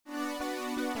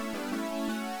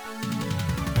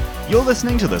You're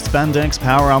listening to the Spandex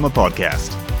Power Armor Podcast.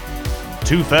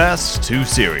 Too fast, too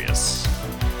serious.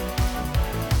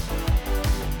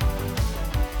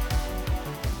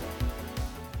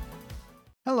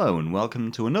 Hello and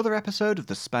welcome to another episode of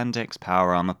the Spandex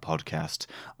Power Armor Podcast.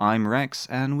 I'm Rex,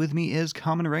 and with me is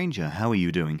Carmen Ranger. How are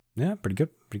you doing? Yeah, pretty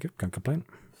good, can't complain.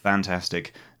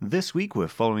 Fantastic. This week we're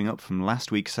following up from last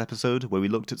week's episode where we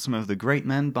looked at some of the great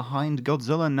men behind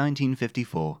Godzilla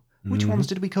 1954. Which ones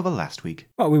did we cover last week?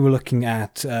 Well, we were looking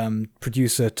at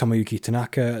producer Tomoyuki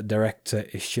Tanaka, director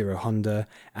Ishiro Honda,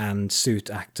 and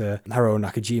suit actor Haruo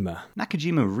Nakajima.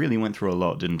 Nakajima really went through a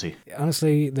lot, didn't he?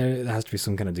 Honestly, there has to be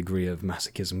some kind of degree of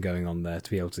masochism going on there to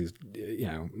be able to,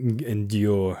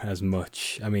 endure as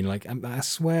much. I mean, I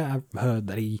swear I've heard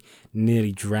that he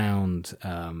nearly drowned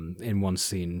in one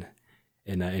scene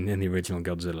in the original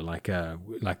Godzilla,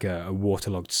 like a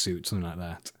waterlogged suit, something like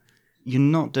that. You're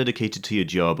not dedicated to your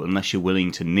job unless you're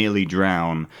willing to nearly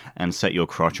drown and set your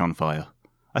crotch on fire.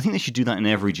 I think they should do that in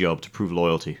every job to prove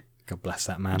loyalty. God bless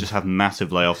that man. Just have massive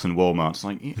layoffs in Walmart. It's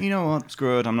like, you know what,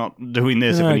 screw it, I'm not doing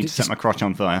this if I need to set my crotch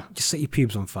on fire. Just set your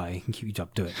pubes on fire, you can keep your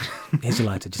job, do it. Here's a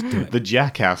lighter, just do it. The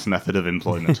jackass method of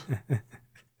employment.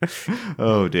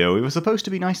 Oh dear, we were supposed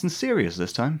to be nice and serious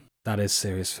this time. That is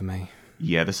serious for me.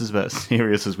 Yeah, this is about as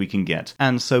serious as we can get.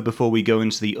 And so before we go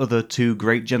into the other two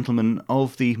great gentlemen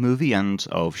of the movie and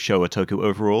of Showa Tokyo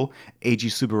overall, Eiji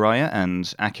Tsuburaya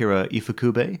and Akira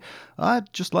Ifukube,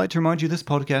 I'd just like to remind you this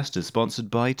podcast is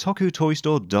sponsored by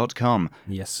TokuToyStore.com.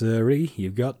 Yes, sirree,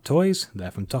 you've got toys,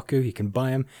 they're from Toku, you can buy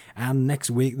them, and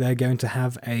next week they're going to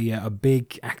have a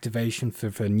big activation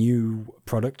for new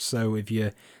products, so if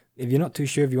you're not too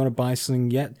sure if you want to buy something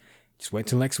yet, just wait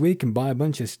till next week and buy a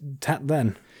bunch of tat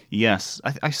then. Yes,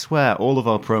 I swear all of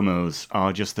our promos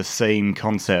are just the same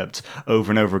concept over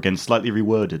and over again, slightly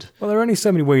reworded. Well, there are only so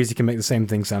many ways you can make the same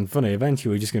thing sound funny.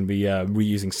 Eventually, we're just going to be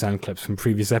reusing sound clips from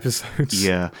previous episodes.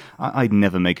 Yeah, I'd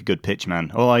never make a good pitch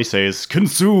man. All I say is,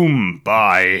 consume,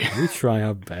 buy. We try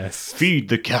our best. Feed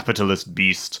the capitalist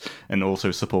beast, and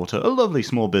also support a lovely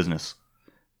small business.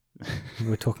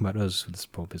 We're talking about us with the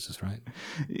support business, right?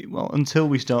 Well, until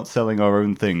we start selling our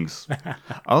own things.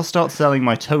 I'll start selling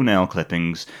my toenail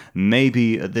clippings.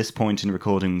 Maybe at this point in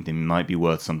recording, they might be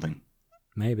worth something.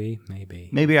 Maybe.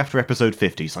 Maybe after episode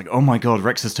 50, it's like, oh my god,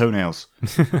 Rex's toenails.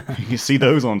 You see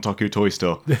those on Toku Toy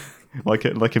Store. like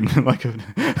a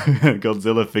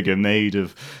Godzilla figure made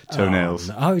of toenails.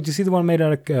 Oh, did you see the one made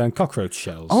out of cockroach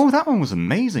shells? Oh, that one was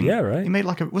amazing. Yeah, right. He made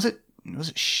was it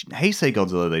Heisei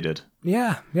Godzilla they did?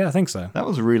 Yeah, I think so. That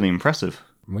was really impressive.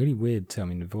 Really weird, I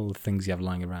mean, of all the things you have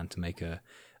lying around to make a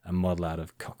model out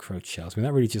of cockroach shells. I mean,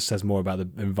 that really just says more about the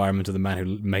environment of the man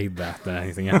who made that than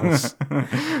anything else.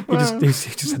 He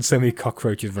just had so many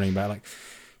cockroaches running about, like,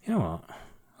 you know what?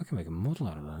 I can make a model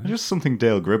out of that. Just something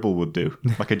Dale Gribble would do.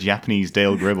 Like a Japanese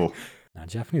Dale Gribble. Now,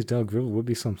 Japanese Dale Gribble would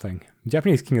be something.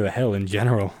 Japanese King of the Hill in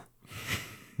general.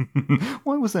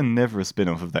 Why was there never a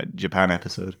spin-off of that Japan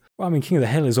episode? Well, I mean, King of the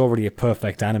Hill is already a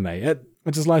perfect anime.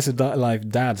 It's a slice of life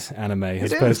dad anime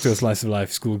as opposed to a slice of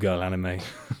life schoolgirl anime.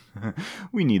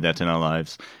 We need that in our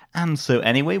lives. And so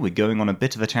anyway, we're going on a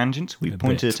bit of a tangent. We've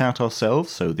pointed it out ourselves,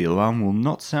 so the alarm will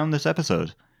not sound this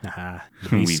episode. Aha, the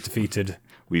beast defeated.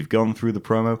 We've gone through the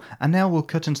promo, and now we'll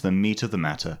cut into the meat of the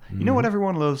matter. You know what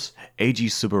everyone loves? Eiji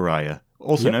Tsuburaya,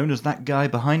 also known as that guy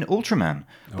behind Ultraman.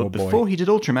 But before he did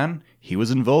Ultraman, he was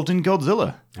involved in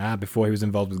Godzilla. Before he was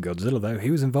involved with Godzilla, though,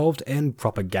 he was involved in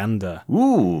propaganda.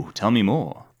 Ooh, tell me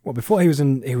more. Well, before he was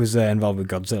involved with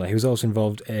Godzilla, he was also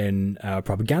involved in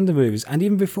propaganda movies, and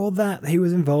even before that, he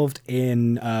was involved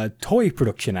in toy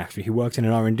production. Actually, he worked in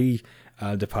an R&D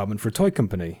department for a toy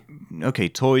company. Okay,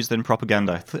 toys, then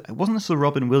propaganda. Wasn't this a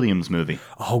Robin Williams movie?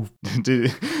 Oh.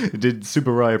 Did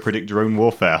Tsuburaya predict drone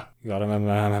warfare? God, I'm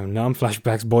having arm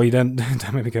flashbacks, boy. Don't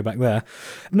make me go back there.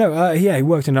 No, he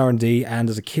worked in R&D, and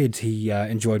as a kid, he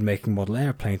enjoyed making model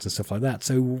airplanes and stuff like that.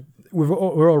 So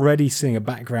we're already seeing a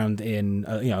background in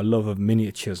a love of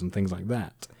miniatures and things like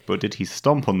that. But did he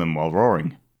stomp on them while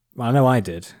roaring? Well, I know I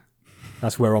did.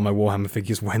 That's where all my Warhammer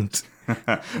figures went.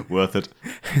 Worth it.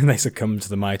 They succumbed to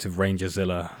the might of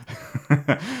Rangerzilla.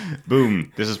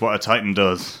 Boom. This is what a Titan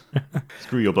does.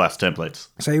 Screw your blast templates.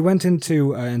 So he went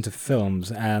into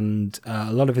films, and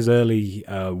a lot of his early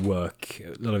work,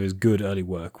 a lot of his good early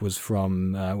work was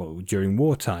from, during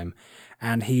wartime.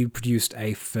 And he produced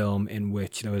a film in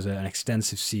which there was an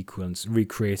extensive sequence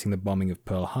recreating the bombing of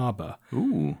Pearl Harbor.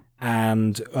 Ooh.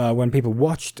 And when people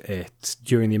watched it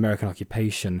during the American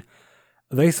occupation,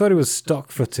 they thought it was stock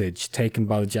footage taken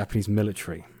by the Japanese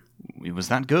military. It was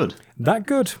that good? That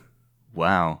good.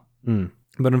 Wow.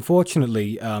 But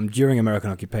unfortunately, during American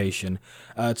occupation,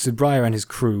 Tsuburaya and his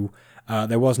crew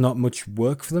There was not much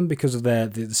work for them because of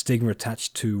the stigma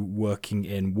attached to working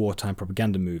in wartime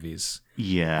propaganda movies.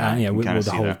 Yeah, with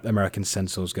the whole American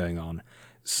censors going on.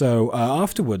 So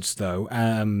afterwards, though,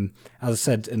 as I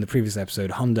said in the previous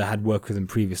episode, Honda had worked with him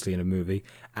previously in a movie,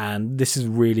 and this is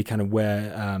really kind of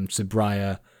where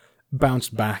Tsuburaya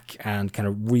bounced back and kind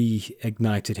of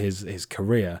reignited his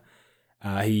career.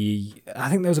 I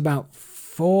think there was about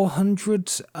 400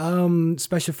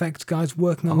 special effects guys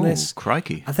working on this. Oh,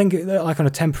 crikey. I think like on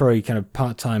a temporary kind of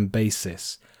part-time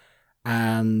basis.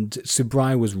 And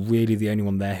Tsuburaya was really the only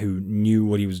one there who knew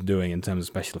what he was doing in terms of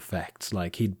special effects.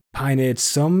 Like, he'd pioneered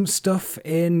some stuff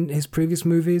in his previous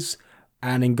movies,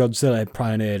 and in Godzilla, he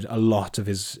pioneered a lot of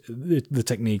the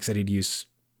techniques that he'd use,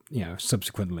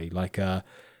 subsequently. Like, I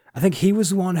think he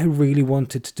was the one who really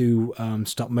wanted to do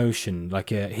stop motion. Like,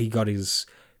 he got his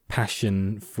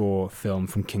passion for film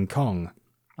from King Kong.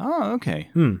 Oh,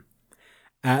 okay.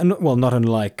 Not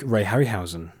unlike Ray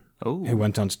Harryhausen. Oh. Who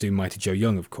went on to do Mighty Joe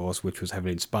Young, of course, which was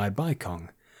heavily inspired by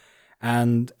Kong.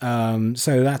 And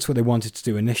so that's what they wanted to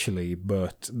do initially,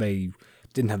 but they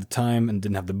didn't have the time and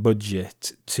didn't have the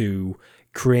budget to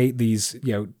create these,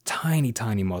 tiny,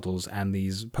 tiny models and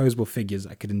these posable figures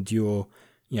that could endure,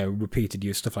 repeated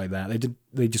use, stuff like that.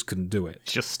 They just couldn't do it.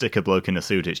 Just stick a bloke in a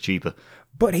suit, it's cheaper.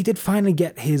 But he did finally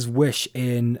get his wish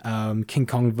in King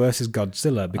Kong versus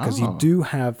Godzilla, because you do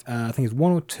have, I think it's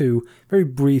one or two very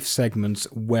brief segments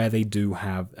where they do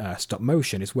have stop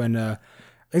motion. It's when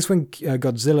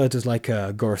Godzilla does like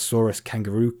a Gorosaurus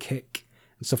kangaroo kick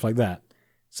and stuff like that.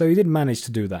 So he did manage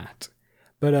to do that.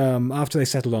 But after they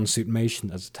settled on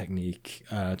suitmation as a technique,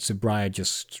 Tsuburaya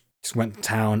just went to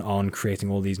town on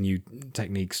creating all these new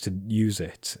techniques to use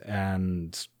it,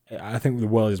 and I think the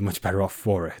world is much better off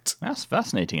for it. That's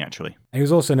fascinating, actually. And he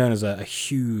was also known as a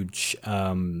huge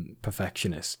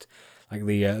perfectionist. Like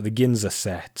the Ginza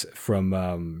set from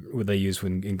what they used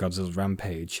in Godzilla's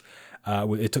Rampage,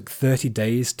 it took 30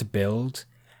 days to build,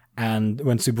 and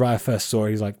when Tsuburaya first saw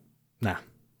it, he's like, nah,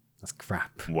 that's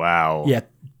crap. Wow. Yeah,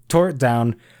 tore it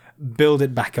down, build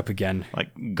it back up again.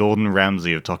 Like Gordon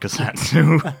Ramsay of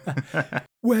Tokusatsu.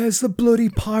 Where's the bloody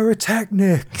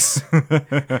pyrotechnics?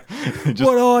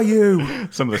 What are you?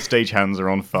 Some of the stagehands are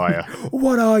on fire.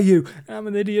 What are you? I'm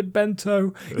an idiot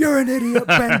bento. You're an idiot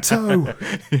bento.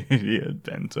 Idiot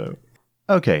bento.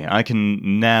 Okay, I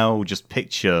can now just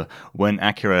picture when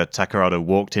Akira Takarada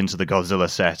walked into the Godzilla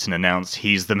set and announced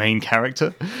he's the main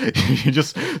character.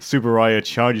 Tsuburaya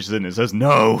charges in and says,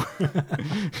 no!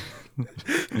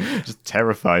 Just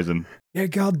terrifies him. You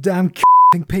goddamn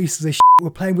pieces of shit. We're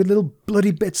playing with little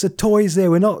bloody bits of toys here.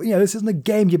 We're not, this isn't a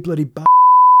game, you bloody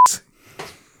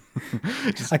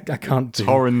I can't do.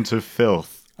 Torrent of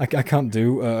filth. I can't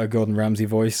do a Gordon Ramsay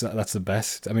voice. That's the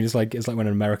best. I mean, it's like when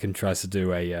an American tries to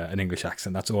do an English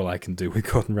accent. That's all I can do with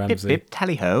Gordon Ramsay. Bip, bip,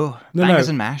 tally-ho. Bangers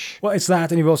and mash. Well, it's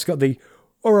that, and you've also got the,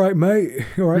 all right, mate.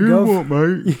 All right, you Gov. what,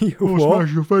 mate? You I'll what?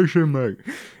 smash your face in, mate.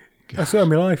 That's all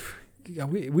my life. Yeah,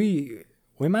 we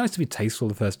managed to be tasteful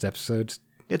the first episode.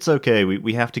 It's okay,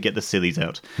 we have to get the sillies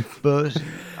out. But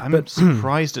I'm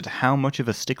surprised at how much of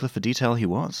a stickler for detail he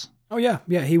was. Oh, yeah,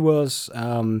 he was.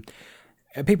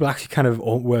 People actually kind of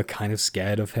were kind of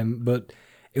scared of him, but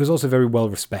it was also very well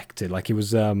respected. Like, he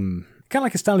was kind of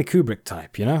like a Stanley Kubrick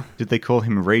type, Did they call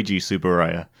him Eiji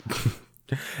Tsuburaya?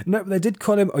 No, they did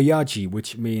call him Oyaji,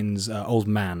 which means old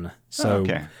man. So,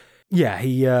 okay. Yeah,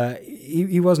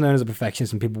 he was known as a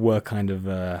perfectionist, and people were kind of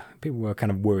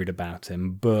worried about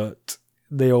him, but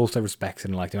they also respected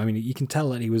and liked him. I mean, you can tell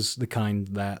that he was the kind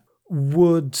that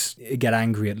would get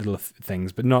angry at little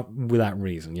things, but not without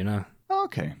reason,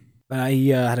 Okay. He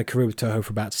had a career with Toho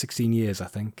for about 16 years, I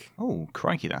think. Oh,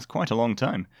 crikey, that's quite a long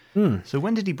time. So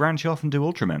when did he branch off and do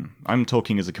Ultraman? I'm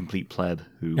talking as a complete pleb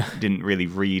who didn't really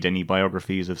read any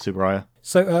biographies of Tsuburaya.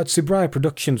 So Tsuburaya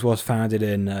Productions was founded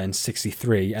in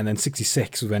 63, and then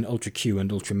 66 was when Ultra Q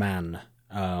and Ultraman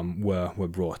were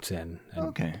brought in.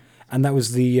 Okay. And that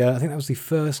was I think that was the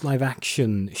first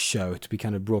live-action show to be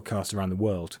kind of broadcast around the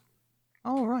world.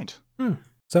 Oh, right.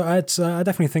 So I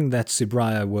definitely think that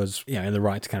Tsuburaya was in the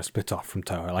right to kind of split off from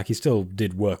Toho. Like, he still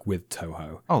did work with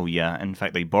Toho. Oh, yeah. In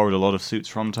fact, they borrowed a lot of suits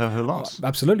from Toho lots. Oh,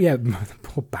 absolutely, yeah. The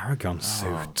poor Baragon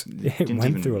suit. It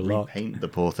went through a lot. Repaint the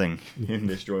poor thing in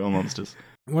Destroy All Monsters.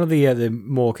 One of the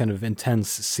more kind of intense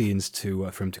scenes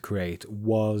for him to create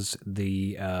was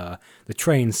the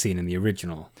train scene in the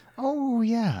original. Oh,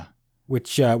 yeah.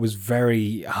 Which was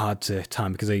very hard to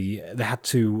time because they had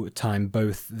to time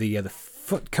both the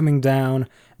foot coming down,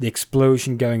 the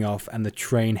explosion going off, and the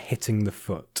train hitting the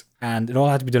foot. And it all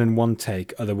had to be done in one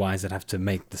take, otherwise they'd have to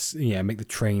make the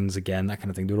trains again, that kind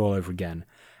of thing, do it all over again.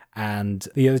 And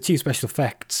the chief special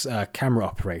effects camera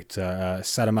operator,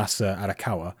 Sadamasa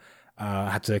Arakawa,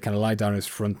 had to kind of lie down on his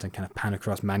front and kind of pan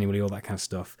across manually, all that kind of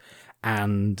stuff.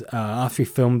 And after he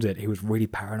filmed it, he was really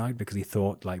paranoid because he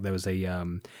thought like there was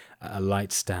a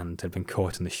light stand had been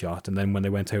caught in the shot. And then when they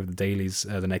went over the dailies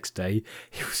the next day,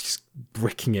 he was just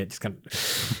bricking it, just kind of,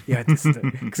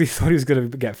 because he thought he was going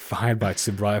to get fired by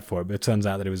Tsuburaya for it. But it turns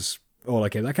out that it was all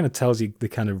okay. That kind of tells you the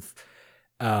kind of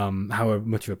how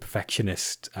much of a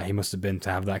perfectionist he must have been to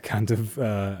have that kind of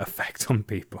effect on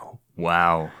people.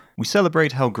 Wow. We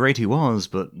celebrate how great he was,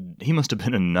 but he must have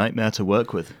been a nightmare to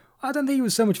work with. I don't think he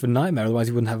was so much of a nightmare, otherwise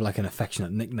he wouldn't have like an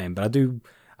affectionate nickname. But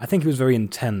I think he was very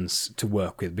intense to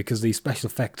work with because the special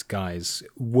effects guys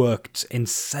worked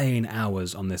insane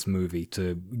hours on this movie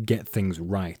to get things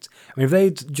right. I mean, if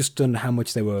they'd just done how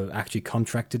much they were actually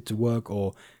contracted to work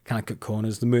or kind of cut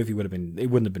corners, the movie wouldn't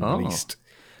have been released.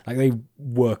 Like, they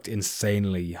worked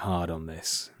insanely hard on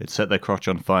this. It set their crotch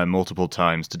on fire multiple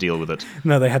times to deal with it.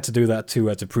 No, they had to do that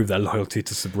to prove their loyalty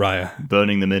to Tsuburaya.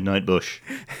 Burning the midnight bush.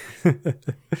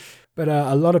 But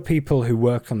a lot of people who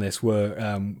worked on this were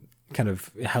kind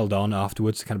of held on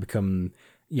afterwards to kind of become,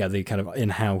 the kind of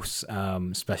in-house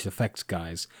special effects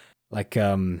guys. Like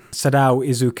Sadao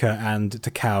Izuka and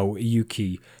Takao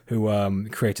Yuki, who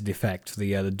created the effect for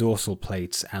the dorsal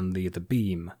plates and the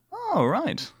beam. Oh,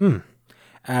 right.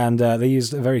 And they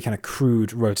used a very kind of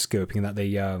crude rotoscoping in that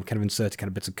they kind of inserted kind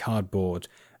of bits of cardboard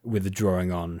with the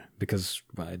drawing on because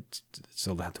it's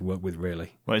all they had to work with,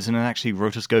 really. Well, isn't it actually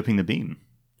rotoscoping the beam?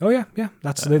 Oh, yeah.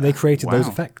 That's they created those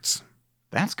effects.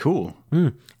 That's cool.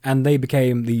 And they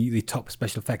became the top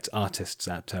special effects artists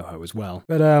at Toho as well.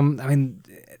 But, I mean,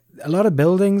 a lot of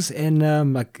buildings in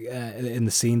the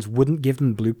scenes wouldn't give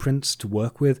them blueprints to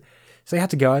work with. So they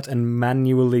had to go out and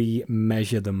manually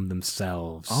measure them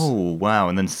themselves. Oh, wow,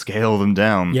 and then scale them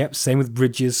down. Yep, same with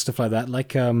bridges, stuff like that.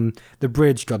 Like the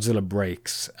bridge Godzilla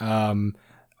breaks. One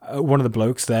of the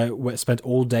blokes there spent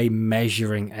all day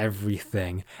measuring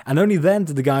everything. And only then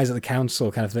did the guys at the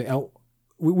council kind of think, oh,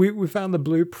 we found the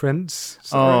blueprints.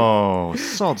 Sorry. Oh,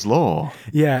 sod's law.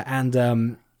 Yeah,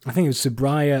 and I think it was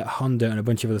Tsuburaya, Honda, and a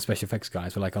bunch of other special effects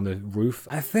guys were like on the roof.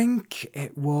 I think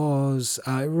it was...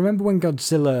 remember when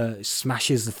Godzilla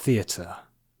smashes the theater?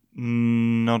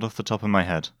 Not off the top of my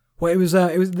head. Well, it was.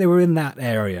 They were in that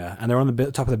area, and they're on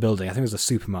the top of the building. I think it was a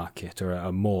supermarket or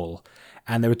a mall,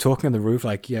 and they were talking on the roof,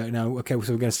 like, okay, so we're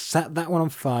going to set that one on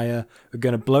fire. We're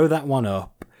going to blow that one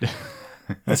up.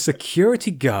 A security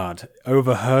guard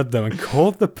overheard them and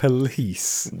called the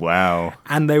police. Wow.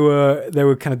 And they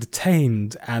were kind of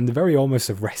detained and very almost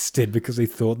arrested because they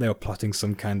thought they were plotting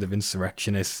some kind of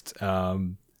insurrectionist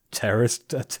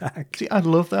terrorist attack. See, I'd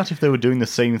love that if they were doing the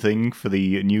same thing for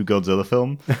the new Godzilla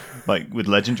film, like with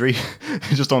Legendary,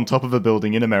 just on top of a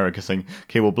building in America saying,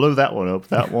 okay, we'll blow that one up,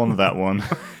 that one, that one.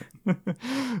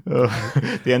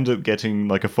 They end up getting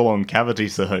like a full-on cavity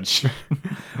search.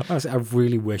 Honestly, I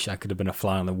really wish I could have been a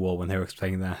fly on the wall when they were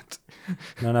explaining that.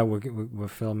 No, we're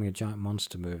filming a giant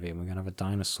monster movie and we're going to have a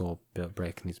dinosaur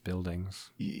breaking these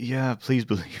buildings. Yeah, please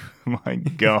believe. My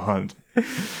God.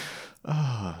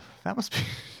 That must be...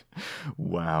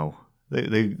 Wow.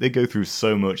 They go through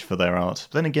so much for their art.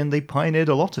 But then again, they pioneered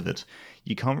a lot of it.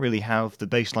 You can't really have the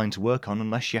baseline to work on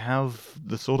unless you have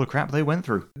the sort of crap they went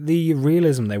through. The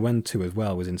realism they went to as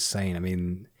well was insane. I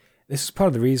mean, this is part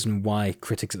of the reason why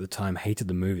critics at the time hated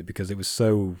the movie, because it was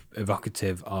so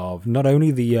evocative of not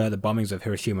only the bombings of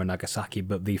Hiroshima and Nagasaki,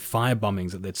 but the fire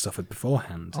bombings that they'd suffered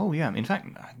beforehand. Oh, yeah. In fact,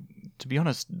 to be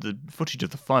honest, the footage of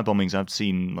the fire bombings I've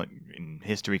seen like in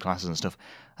history classes and stuff,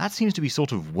 that seems to be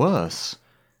sort of worse.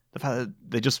 The fact that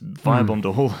they just firebombed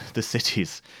all the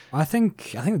cities. I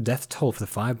think the death toll for the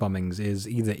firebombings is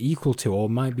either equal to or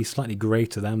might be slightly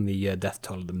greater than the death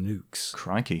toll of the nukes.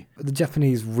 Crikey. The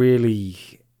Japanese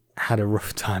really had a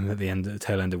rough time at the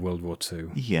tail end of World War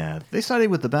II. Yeah, they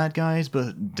started with the bad guys,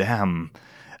 but damn.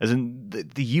 As in,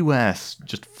 the US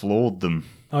just floored them.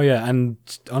 Oh yeah, and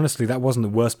honestly, that wasn't the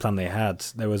worst plan they had.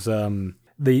 There was...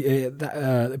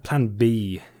 Plan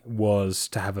B was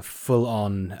to have a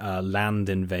full-on land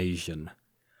invasion,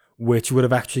 which would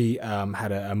have actually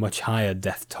had a much higher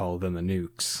death toll than the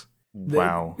nukes.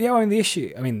 Wow. The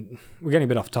issue, we're getting a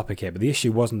bit off topic here, but the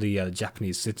issue wasn't the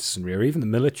Japanese citizenry or even the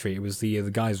military. It was the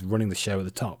guys running the show at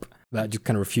the top that just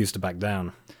kind of refused to back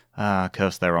down.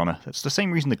 Curse their honor. It's the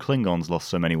same reason the Klingons lost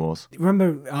so many wars.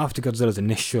 Remember after Godzilla's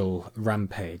initial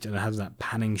rampage, and it has that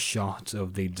panning shot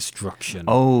of the destruction?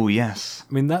 Oh, yes.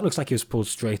 That looks like it was pulled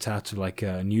straight out of like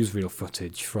newsreel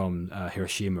footage from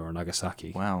Hiroshima or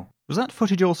Nagasaki. Wow. Was that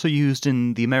footage also used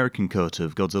in the American cut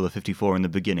of Godzilla 54 in the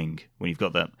beginning, when you've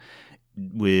got that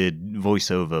weird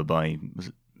voiceover by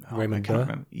Raymond I can't Burr?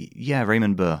 remember. Yeah,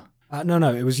 Raymond Burr.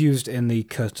 No, it was used in the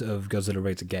cut of Godzilla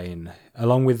Raids Again,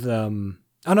 along with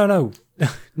Oh no,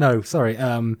 no, sorry.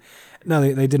 No,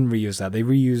 they didn't reuse that. They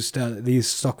reused these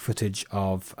stock footage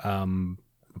of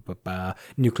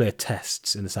nuclear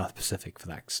tests in the South Pacific for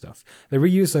that stuff. They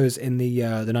reused those in the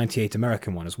 '98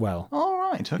 American one as well. All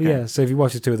right, okay. Yeah, so if you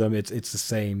watch the two of them, it's the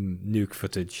same nuke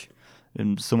footage.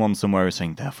 And someone somewhere is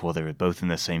saying, therefore, they were both in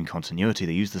the same continuity.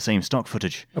 They used the same stock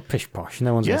footage. Oh, pish posh.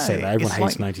 No one's going to say that. Everyone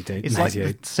hates 98. It's like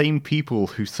the same people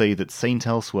who say that Saint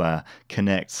Elsewhere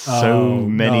connects so Oh,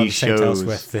 many the shows. Saint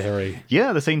Elsewhere theory.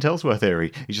 Yeah, the Saint Elsewhere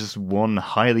theory. It's just one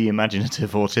highly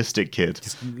imaginative autistic kid.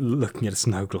 Just looking at a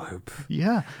snow globe.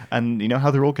 Yeah, and you know how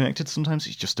they're all connected? Sometimes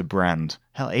it's just a brand.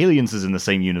 Hell, Aliens is in the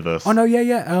same universe. Oh, no,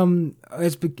 yeah.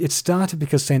 It started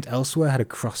because Saint Elsewhere had a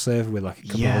crossover with like a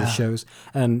couple of other shows.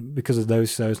 And because of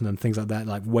those shows and then things like that,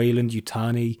 like Wayland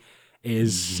Yutani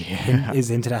is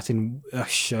hinted at in a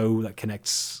show that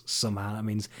connects somehow. That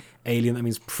means Alien, that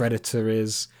means Predator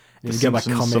is. If you go by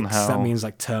comics, somehow. That means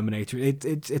like Terminator.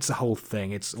 It's a whole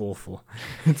thing. It's awful.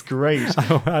 It's great.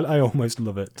 I almost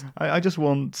love it. I just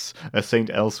want a Saint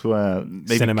Elsewhere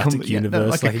maybe cinematic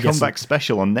universe, like a comeback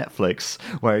special on Netflix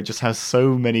where it just has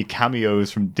so many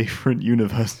cameos from different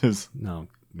universes. No.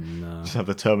 Just have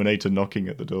the Terminator knocking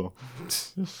at the door.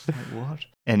 Just like, what?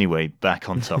 Anyway, back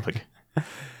on topic.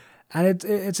 And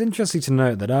it's interesting to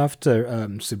note that after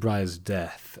Tsuburaya's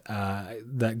death,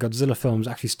 that Godzilla films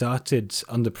actually started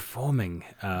underperforming,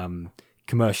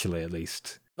 commercially at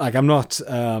least. Like, I'm not...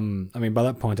 I mean, by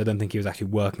that point, I don't think he was actually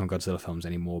working on Godzilla films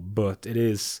anymore, but it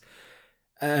is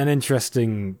an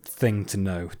interesting thing to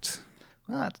note.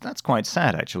 Well, that's quite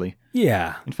sad, actually.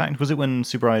 Yeah. In fact, was it when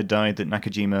Tsuburaya died that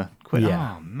Nakajima quit?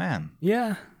 Yeah. Oh, man.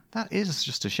 Yeah. That is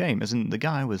just a shame, as in the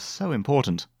guy was so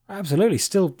important. Absolutely,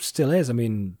 still is. I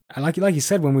mean, like you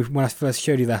said when I first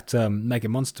showed you that Mega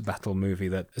Monster Battle movie,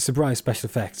 that Tsuburaya special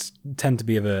effects tend to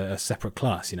be of a separate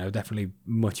class. Definitely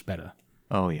much better.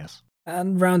 Oh yes.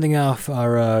 And rounding off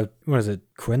our what is it,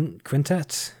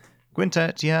 quintet?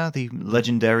 Quintet, yeah, the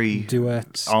legendary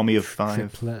Duet, Army of Five.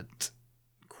 Triplet,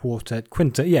 quartet,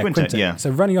 quintet. Yeah, quintet. Yeah. So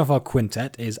running off our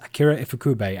quintet is Akira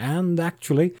Ifukube, and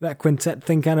actually that quintet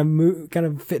thing kind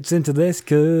of fits into this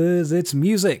because it's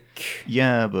music.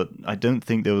 Yeah, but I don't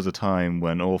think there was a time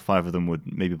when all five of them would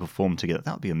maybe perform together.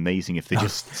 That would be amazing if they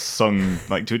just sung,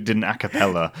 like, did an a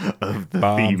cappella of the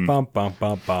theme. Bum, bum,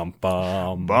 bum, bum,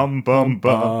 bum, Bum, bum, bum.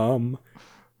 bum,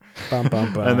 bum,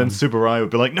 bum, bum. And then Tsuburaya would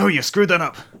be like, no, you screwed that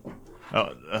up.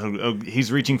 Oh,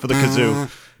 he's reaching for the kazoo.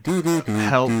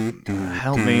 Help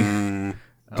me.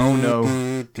 Oh no.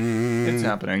 It's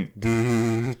happening.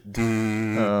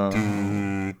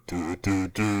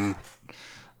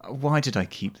 Why did I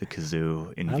keep the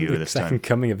kazoo in view this time? Second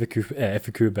coming of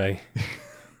Ifukube.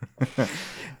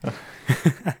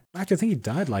 Actually, I think he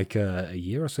died like a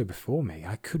year or so before me.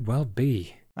 I could well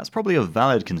be. That's probably a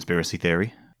valid conspiracy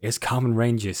theory. Is Kamen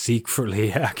Ranger secretly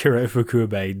Akira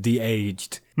Ifukube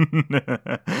de-aged?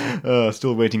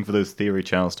 Still waiting for those theory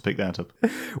channels to pick that up.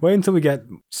 Wait until we get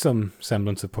some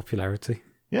semblance of popularity.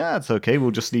 Yeah, it's okay. We'll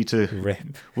just need to...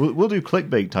 Rip. We'll do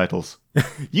clickbait titles.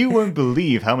 You won't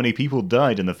believe how many people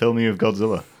died in the filming of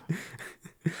Godzilla.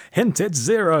 Hint, it's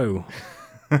 0.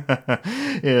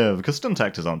 Yeah, because stunt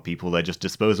actors aren't people. They're just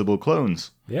disposable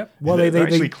clones. Yep. Well, they're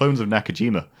actually clones of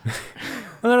Nakajima.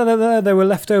 No, they were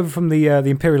left over from the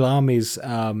Imperial Army's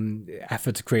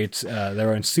effort to create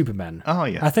their own Supermen. Oh,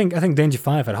 yeah. I think Danger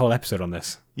 5 had a whole episode on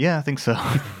this. Yeah, I think so.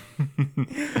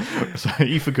 So,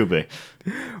 Ifukube.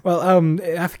 Well,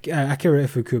 Akira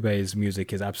Ifukube's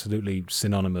music is absolutely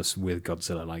synonymous with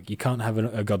Godzilla. Like, you can't have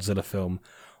a Godzilla film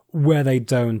where they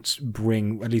don't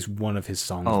bring at least one of his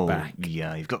songs back.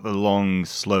 Yeah, you've got the long,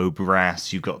 slow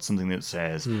brass. You've got something that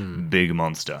says, Big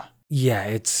Monster. Yeah,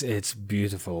 it's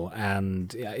beautiful, and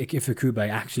Ifukube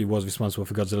actually was responsible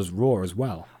for Godzilla's roar as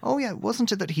well. Oh yeah,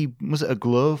 wasn't it that was it a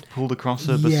glove pulled across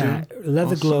a bassoon? Yeah,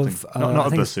 leather glove.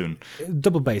 Not a bassoon.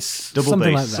 Double bass.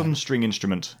 Something like that. Some string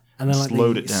instrument. And then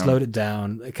slowed it down. Slowed it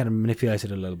down. It kind of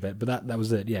manipulated it a little bit, but that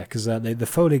was it. Yeah, because the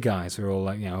Foley guys are all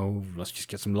like, let's just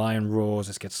get some lion roars,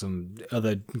 let's get some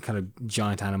other kind of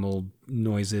giant animal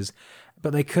noises,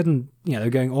 but they couldn't. They were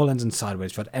going all ends and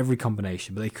sideways, tried every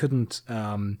combination, but they couldn't.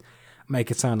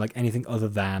 Make it sound like anything other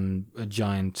than a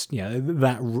giant,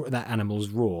 that animal's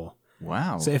roar.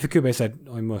 Wow. So Ifukube said,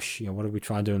 "Oh mush, what if we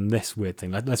try doing this weird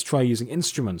thing? Let's try using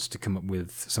instruments to come up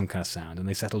with some kind of sound." And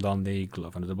they settled on the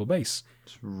glove and a double bass.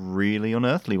 It's really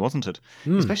unearthly, wasn't it?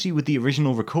 Especially with the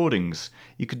original recordings,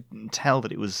 you could tell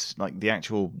that it was like the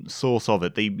actual source of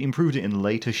it. They improved it in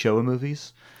later Showa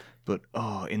movies. But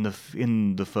in the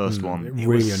first one, it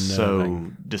really was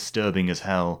unnerving. so disturbing as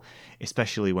hell.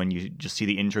 Especially when you just see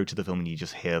the intro to the film and you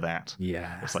just hear that.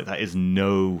 Yeah. It's like that is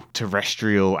no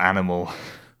terrestrial animal.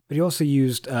 But he also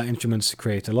used instruments to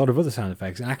create a lot of other sound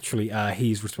effects. Actually,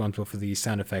 he's responsible for the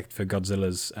sound effect for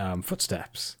Godzilla's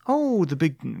footsteps. Oh, the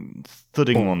big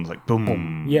thudding ones, like boom.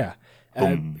 Boom. Yeah.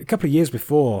 Boom. A couple of years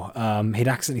before, he'd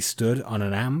accidentally stood on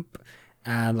an amp,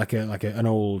 and like an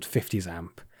old 50s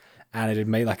amp, and it had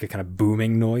made like a kind of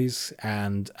booming noise.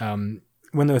 And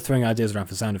when they were throwing ideas around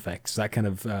for sound effects, that kind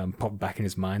of popped back in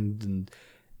his mind and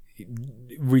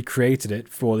recreated it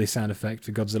for the sound effect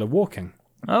for Godzilla walking.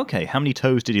 Okay, how many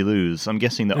toes did he lose? I'm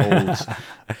guessing the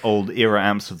old era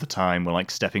amps of the time were like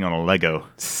stepping on a Lego,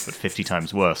 but 50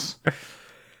 times worse.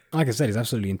 Like I said, he's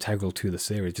absolutely integral to the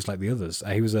series, just like the others.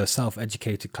 He was a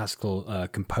self-educated classical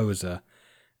composer,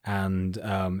 and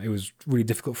it was really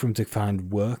difficult for him to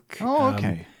find work. Oh,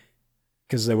 okay.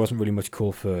 Because there wasn't really much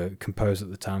call for composers at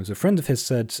the time. So a friend of his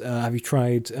said, have you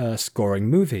tried scoring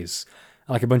movies?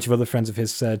 Like a bunch of other friends of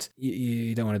his said,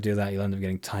 you don't want to do that, you'll end up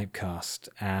getting typecast.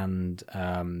 And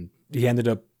he ended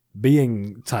up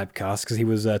being typecast because he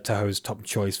was Toho's top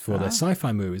choice for their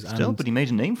sci-fi movies. Still, but he made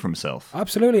a name for himself.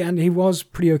 Absolutely, and he was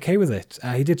pretty okay with it.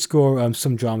 He did score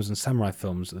some dramas and samurai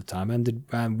films at the time,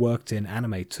 and worked in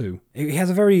anime too. He has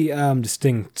a very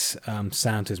distinct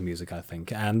sound to his music, I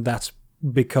think, and that's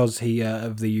because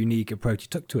of the unique approach he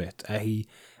took to it. He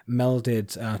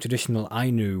melded traditional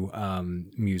Ainu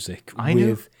music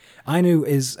with... Ainu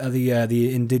is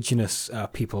the indigenous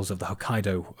peoples of the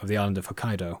island of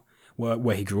Hokkaido,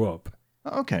 where he grew up.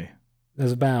 Okay.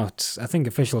 There's about, I think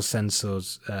official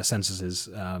censuses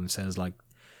says like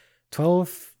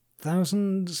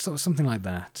 12,000, something like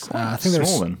that. I think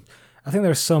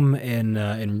there are some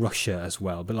in Russia as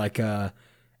well, but like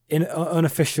in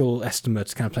unofficial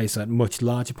estimates kind of place at much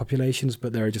larger populations,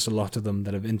 but there are just a lot of them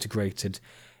that have integrated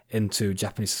into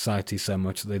Japanese society so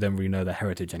much that they don't really know their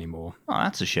heritage anymore. Oh,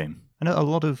 that's a shame. I know a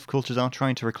lot of cultures are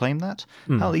trying to reclaim that.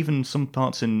 Hell, even some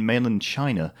parts in mainland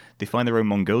China, they find their own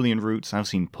Mongolian roots. I've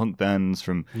seen punk bands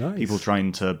from people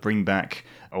trying to bring back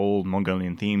old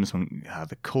Mongolian themes from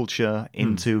the culture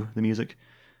into the music. It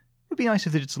would be nice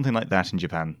if they did something like that in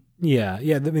Japan. Yeah.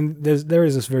 I mean, there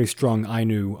is this very strong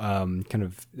Ainu kind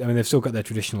of. I mean, they've still got their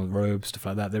traditional robes, stuff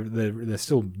like that. They're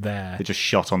still there. They're just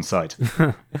shot on sight.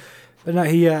 But no,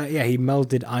 he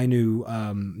melded Ainu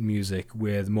music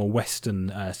with more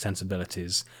Western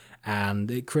sensibilities,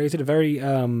 and it created a very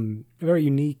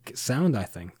unique sound, I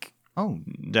think. Oh,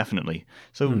 definitely.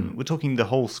 So we're talking the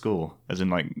whole score, as in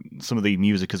like some of the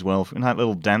music as well, and that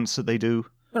little dance that they do.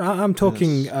 I'm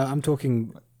talking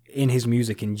in his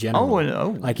music in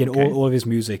general. Like in all of his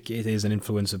music, it is an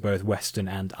influence of both Western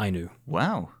and Ainu.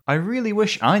 Wow. I really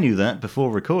wish I knew that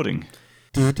before recording.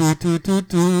 God, have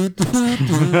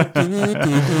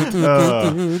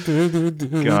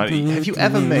you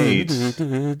ever made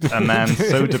a man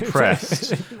so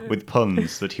depressed with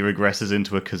puns that he regresses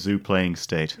into a kazoo playing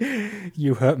state?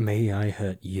 You hurt me, I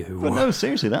hurt you. But no,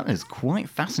 seriously, that is quite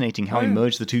fascinating how he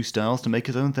merged the two styles to make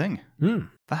his own thing.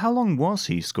 For how long was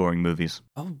he scoring movies?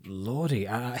 Oh, lordy.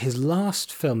 His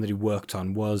last film that he worked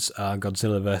on was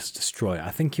Godzilla vs. Destroyer. I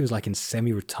think he was like in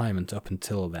semi-retirement up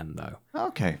until then, though.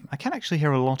 Okay. I can actually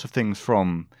hear a lot of things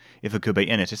from Ifukube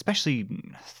in it, especially,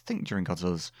 I think, during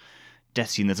Godzilla's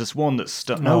death scene. There's this one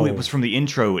that No, it was from the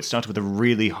intro. It started with a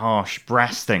really harsh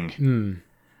brass thing.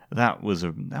 That was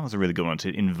a really good one.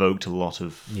 It invoked a lot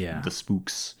of the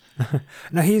spooks.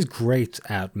 Now, he is great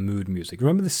at mood music.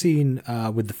 Remember the scene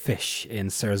with the fish in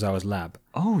Serizawa's lab?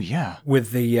 Oh, yeah.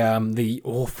 With the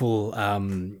awful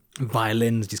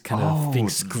violins just kind of being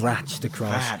scratched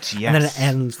across. That, yes. And then it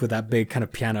ends with that big kind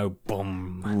of piano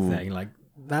boom thing. Like,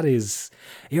 that is...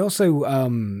 He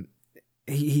also...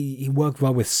 he worked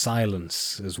well with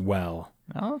silence as well.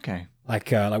 Oh, okay. Like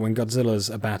when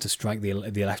Godzilla's about to strike the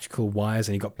electrical wires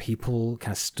and he got people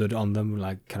kind of stood on them,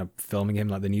 like kind of filming him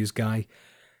like the news guy.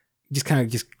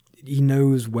 He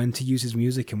knows when to use his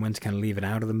music and when to kind of leave it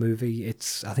out of the movie. I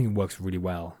think it works really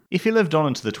well. If he lived on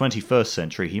into the 21st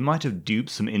century, he might have duped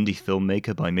some indie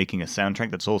filmmaker by making a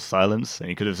soundtrack that's all silence, and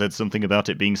he could have said something about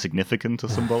it being significant or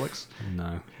symbolics.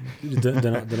 No,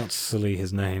 they're not sully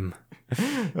his name.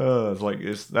 That's like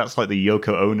the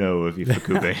Yoko Ono of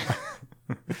Ifukube.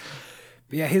 But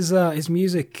yeah, his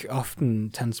music often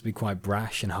tends to be quite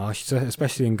brash and harsh,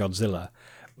 especially in Godzilla.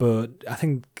 But I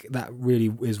think that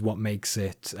really is what makes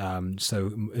it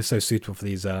so suitable for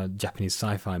these Japanese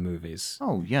sci-fi movies.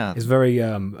 Oh, yeah. It's very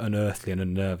unearthly and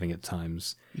unnerving at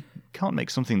times. You can't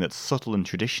make something that's subtle and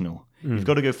traditional. You've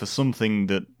got to go for something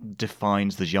that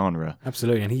defines the genre.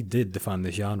 Absolutely, and he did define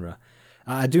the genre.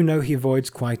 I do know he avoids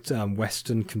quite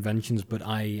Western conventions, but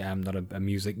I am not a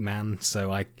music man,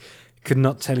 so I could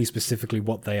not tell you specifically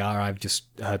what they are. I've just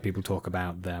heard people talk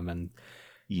about them, and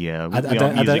yeah, I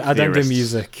don't do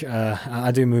music.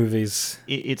 I do movies.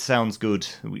 It sounds good.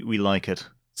 We like it.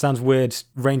 Sounds weird.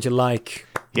 Ranger like.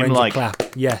 Him Ranger like. clap.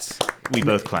 Yes. We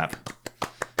both clap.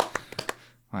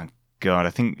 My God, I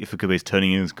think Ifukube's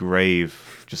turning in his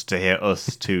grave just to hear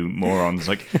us two morons.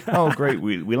 Like, oh, great,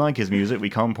 we like his music. We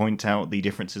can't point out the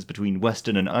differences between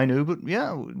Western and Ainu, but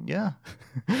yeah,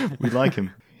 we like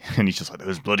him. And he's just like,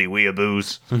 those bloody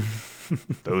weeaboos.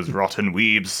 Those rotten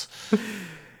weebs.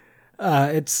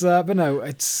 But no,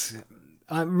 it's.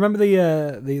 I remember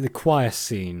the choir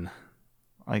scene.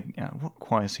 What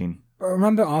choir scene? I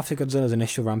remember after Godzilla's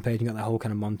initial rampage, you got that whole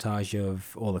kind of montage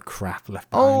of all the crap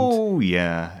left behind. Oh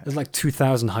yeah, there's like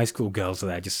 2,000 high school girls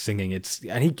there just singing.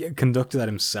 And he conducted that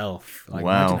himself. Like,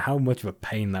 wow. Imagine how much of a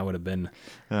pain that would have been.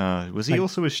 Was he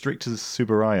also as strict as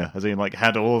Tsuburaya? As he like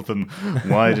had all of them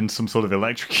wired in some sort of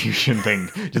electrocution thing,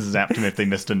 just zapped him if they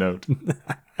missed a note.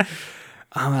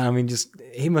 Oh man, I mean,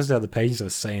 he must have the patience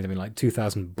of saying,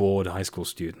 2,000 bored high school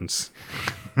students.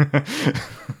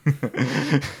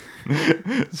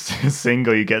 Sing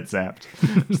or you get zapped.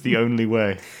 It's the only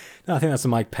way. No, I think that's the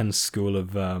Mike Pence school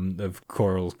of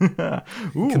choral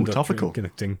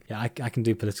conducting. Yeah, I can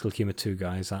do political humor too,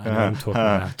 guys. I know what I'm talking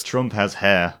about. Trump has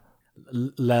hair.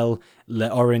 Le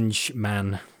orange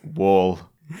man. Wall.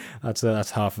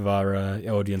 That's half of our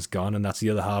audience gone, and that's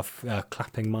the other half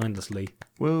clapping mindlessly.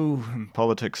 Woo,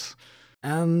 politics.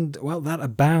 And well, that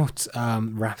about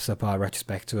wraps up our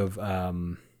retrospective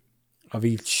of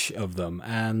each of them.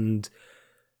 And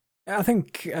I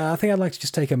think I'd like to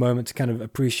just take a moment to kind of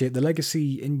appreciate the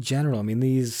legacy in general. I mean,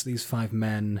 these five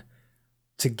men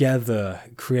together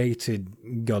created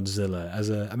Godzilla as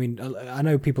a. I mean, I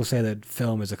know people say that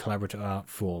film is a collaborative art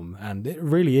form, and it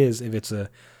really is if it's a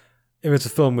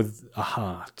film with a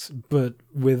heart. But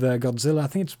with Godzilla, I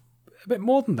think it's a bit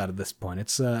more than that at this point.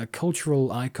 It's a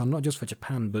cultural icon, not just for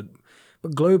Japan, but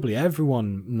globally.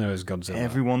 Everyone knows Godzilla.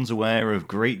 Everyone's aware of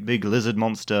great big lizard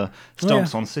monster,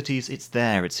 stomps on cities. It's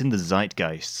there. It's in the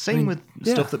zeitgeist. Same with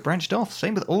stuff that branched off.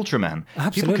 Same with Ultraman.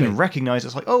 Absolutely. People can recognize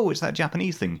it's like, oh, it's that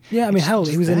Japanese thing. Yeah, I mean, hell,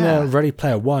 he was in Ready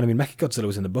Player One. I mean, Mechagodzilla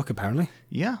was in the book, apparently.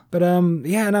 Yeah. But,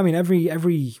 yeah, and I mean,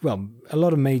 a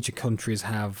lot of major countries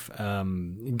have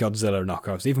Godzilla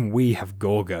knockoffs. Even we have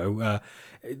Gorgo.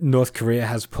 North Korea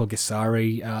has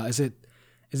Pulgasari. Is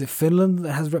it Finland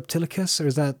that has Reptilicus, or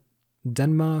is that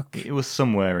Denmark? It was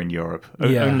somewhere in Europe.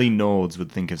 Only Nords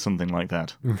would think of something like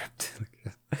that. But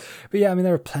yeah, I mean,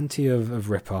 there are plenty of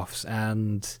rip-offs,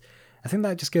 and I think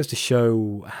that just goes to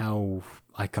show how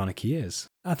iconic he is.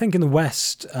 I think in the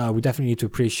West, we definitely need to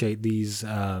appreciate these,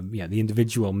 the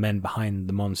individual men behind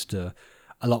the monster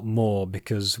a lot more,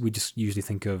 because we just usually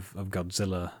think of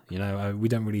Godzilla. We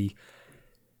don't really.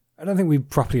 I don't think we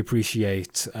properly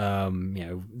appreciate,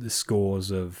 the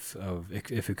scores of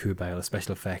Ifukube, the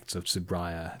special effects of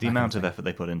Tsuburaya. The amount of effort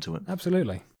they put into it.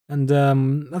 Absolutely. And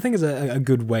I think it's a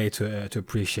good way to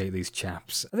appreciate these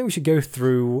chaps. I think we should go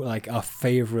through like our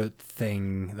favourite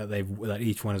thing that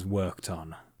each one has worked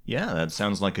on. Yeah, that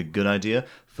sounds like a good idea.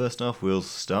 First off, we'll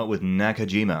start with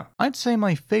Nakajima. I'd say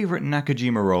my favourite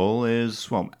Nakajima role is,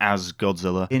 as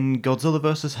Godzilla, in Godzilla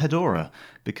vs. Hedorah,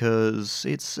 because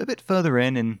it's a bit further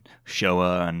in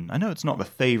Showa, and I know it's not the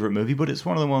favourite movie, but it's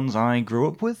one of the ones I grew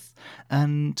up with,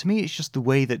 and to me it's just the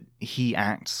way that he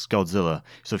acts Godzilla.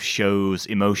 Sort of shows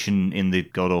emotion in the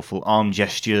god-awful arm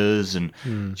gestures, and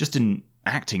just in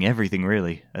acting everything,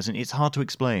 really. As in, it's hard to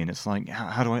explain. It's like,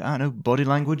 how do I don't know, body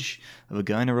language of a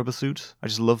guy in a rubber suit? I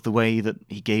just love the way that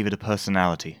he gave it a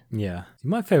personality. Yeah.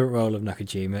 My favourite role of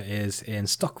Nakajima is in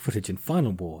stock footage in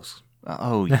Final Wars.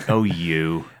 Oh,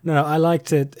 you. No, I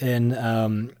liked it in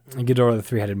Ghidorah the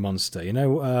Three-Headed Monster. You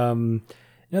know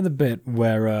the bit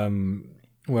where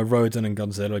Rodan and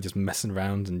Godzilla are just messing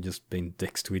around and just being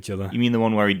dicks to each other? You mean the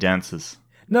one where he dances?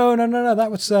 No,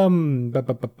 that was Is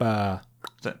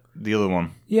that the other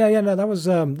one? Yeah, no, that was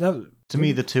To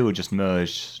me, the two are just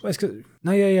merged. Well,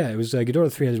 it was Ghidorah the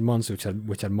Three-Headed Monster,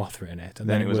 which had Mothra in it, and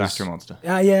then it was Astro Monster.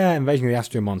 Yeah, Invasion of the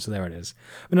Astro Monster. There it is.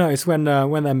 But no, it's when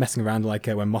they're messing around, like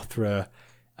when Mothra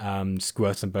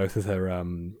squirts them both with her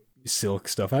silk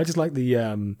stuff. I just like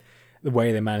the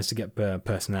way they managed to get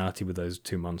personality with those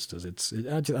two monsters.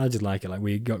 I just like it. Like,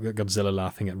 we got Godzilla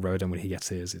laughing at Rodan when he gets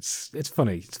his. It's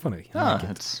funny. It's funny.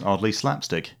 It's oddly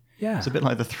slapstick. Yeah. It's a bit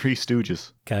like the Three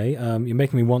Stooges. Okay, you're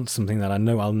making me want something that I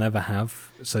know I'll never have,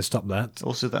 so stop that.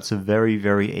 Also, that's a very,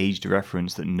 very aged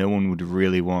reference that no one would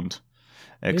really want.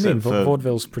 Except for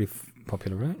vaudeville's pretty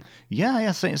popular, right?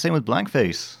 Yeah, same with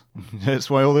blackface. That's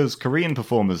why all those Korean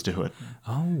performers do it.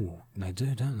 Oh, they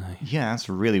do, don't they? Yeah, that's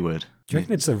really weird. Do you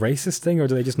reckon it's a racist thing, or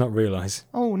do they just not realise?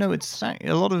 Oh, no, it's a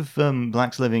lot of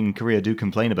blacks living in Korea do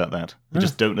complain about that. They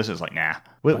just don't listen. It's like, nah,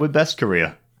 we're best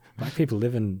Korea. Black people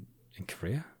live in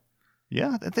Korea?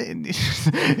 Yeah.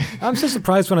 I'm so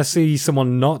surprised when I see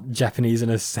someone not Japanese in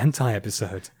a Sentai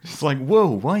episode. It's like,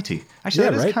 whoa, whitey. Actually, Yeah,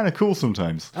 that right? is kind of cool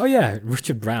sometimes. Oh yeah,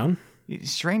 Richard Brown. It's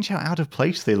strange how out of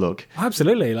place they look.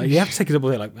 Absolutely. Like, you have to take a double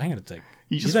take, like, hang on a sec.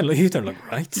 You don't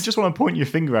look right. You just want to point your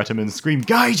finger at him and scream,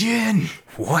 Gaijin!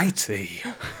 Whitey.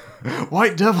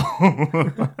 White devil!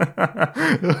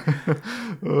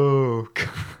 Oh, God.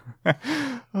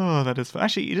 Oh, that is fun.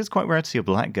 Actually, it is quite rare to see a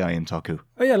black guy in Toku.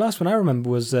 Oh yeah, last one I remember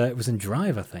was in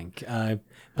Drive, I think.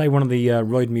 Played one of the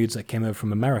roid mudes that came over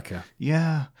from America.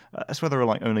 Yeah. That's where there are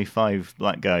like only 5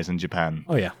 black guys in Japan.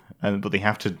 Oh yeah. But they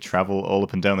have to travel all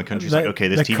up and down the country. It's like, okay,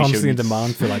 this they're TV show constantly in needs...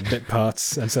 demand for like bit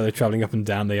parts, and so they're traveling up and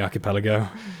down the archipelago.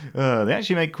 They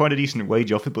actually make quite a decent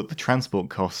wage off it, but the transport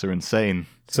costs are insane.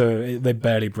 So they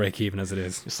barely break even as it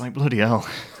is. It's like, bloody hell.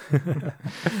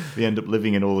 They end up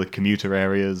living in all the commuter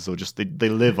areas, or just they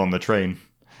live on the train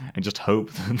and just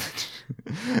hope that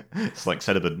it's like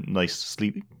set up a nice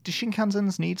sleep. Do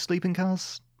Shinkansens need sleeping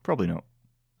cars? Probably not.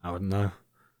 I wouldn't know.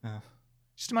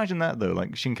 Just imagine that though,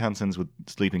 like Shinkansens with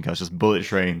sleeping cars, just bullet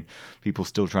train, people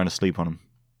still trying to sleep on them.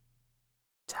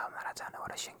 Tell them that I don't know what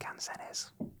a Shinkansen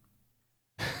is.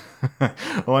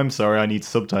 Oh, I'm sorry, I need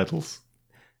subtitles.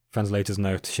 Translator's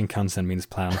note, Shinkansen means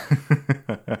plan.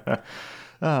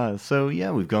 So yeah,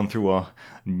 we've gone through our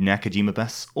Nakajima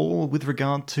bests, all with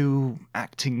regard to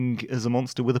acting as a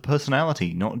monster with a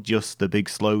personality, not just the big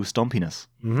slow stompiness.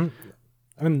 Mm-hmm.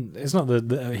 I mean, it's not that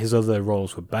his other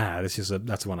roles were bad. It's just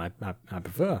that's the one I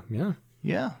prefer. Yeah.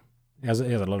 Yeah. He has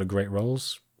a lot of great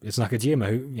roles. It's Nakajima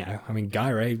who,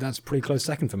 Gaire, that's a pretty close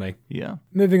second for me. Yeah.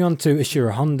 Moving on to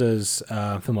Ishiro Honda's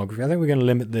filmography, I think we're going to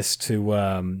limit this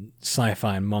to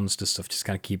sci-fi and monster stuff, just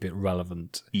kind of keep it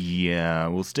relevant. Yeah,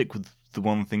 we'll stick with the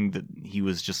one thing that he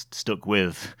was just stuck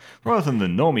with, rather than the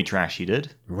normie trash he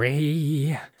did.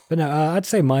 But no, I'd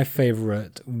say my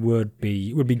favourite would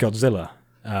be Godzilla.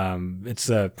 It's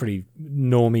a pretty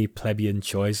normie plebeian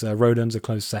choice. Rodin's a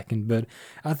close second, but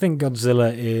I think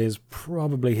Godzilla is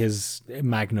probably his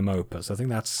magnum opus. I think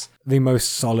that's the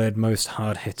most solid, most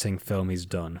hard-hitting film he's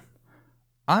done.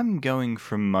 I'm going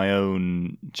from my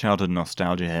own childhood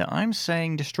nostalgia here. I'm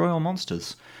saying Destroy All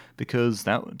Monsters, because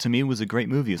that, to me, was a great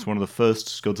movie. It's one of the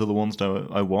first Godzilla ones that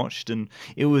I watched, and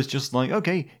it was just like,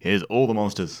 okay, here's all the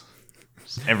monsters.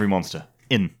 Just every monster.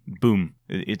 In. Boom.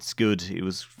 It's good. It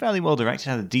was fairly well directed,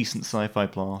 had a decent sci-fi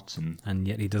plot. And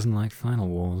yet he doesn't like Final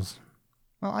Wars.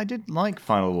 Well, I did like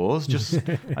Final Wars,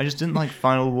 I just didn't like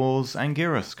Final Wars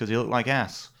Anguirus, because he looked like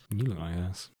ass. You look like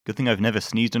ass. Good thing I've never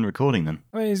sneezed in recording then.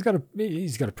 I mean, he's got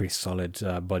a pretty solid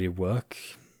body of work.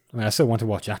 I mean, I still want to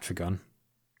watch Atragon.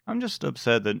 I'm just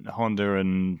upset that Honda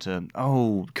and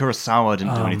Kurosawa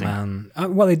didn't do anything. Oh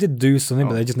man! Well, they did do something,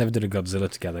 but they just never did a Godzilla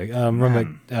together.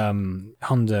 Remember,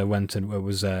 Honda went and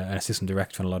was an assistant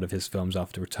director on a lot of his films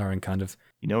after retiring, kind of.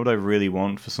 You know what I really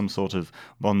want for some sort of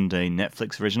modern day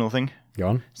Netflix original thing? Go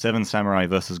on. Seven Samurai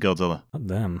versus Godzilla. Oh,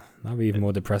 damn, that'd be even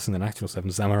more depressing than actual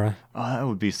Seven Samurai. Oh, that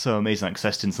would be so amazing, like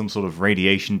set in some sort of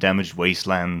radiation damaged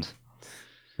wasteland.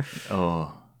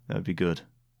 Oh, that would be good.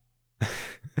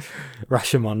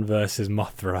 Rashomon versus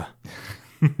Mothra.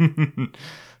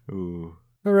 Ooh.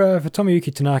 For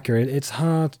Tomoyuki Tanaka, it's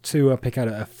hard to pick out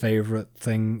a favourite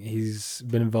thing he's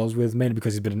been involved with, mainly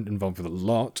because he's been involved with a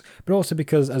lot, but also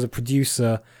because as a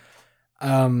producer, he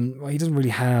doesn't really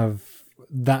have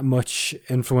that much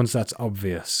influence that's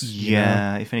obvious.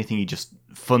 Yeah, if anything, he just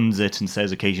funds it and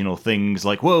says occasional things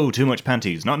like, whoa, too much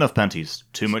panties, not enough panties,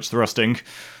 too much thrusting.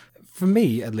 For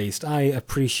me, at least, I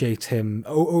appreciate him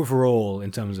overall in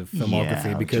terms of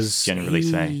filmography because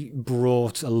he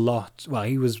brought a lot. Well,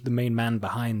 he was the main man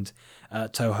behind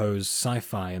Toho's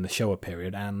sci-fi in the Showa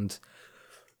period, and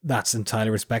that's entirely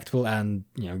respectable. And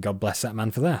God bless that man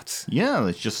for that. Yeah,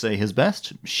 let's just say his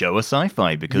best Showa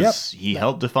sci-fi because he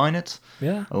helped define it.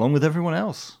 Yeah, along with everyone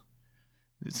else.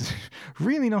 It's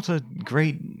really not a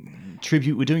great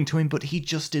tribute we're doing to him, but he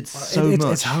just did so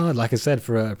much. It's hard, like I said,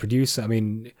 for a producer. I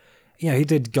mean. He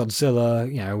did Godzilla,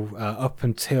 up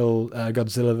until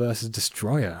Godzilla versus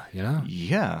Destroyer,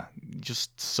 Yeah,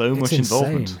 just so much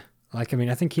involvement. Like, I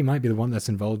mean, I think he might be the one that's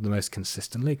involved the most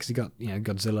consistently, because he got,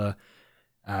 Godzilla,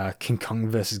 King Kong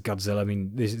versus Godzilla. I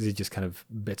mean, these are just kind of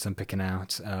bits I'm picking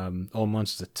out. All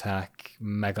Monsters Attack,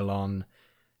 Megalon,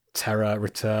 Terra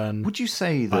Return. Would you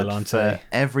say that Bylante. For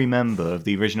every member of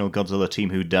the original Godzilla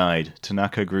team who died,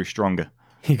 Tanaka grew stronger?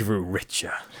 He grew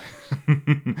richer.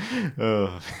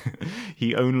 Oh,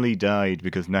 he only died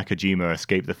because Nakajima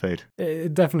escaped the fate.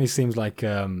 It definitely seems like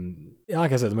I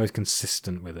said, the most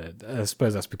consistent with it. I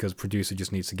suppose that's because producer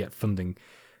just needs to get funding.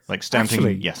 Like stamping,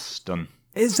 Actually, yes, done.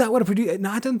 Is that what a producer...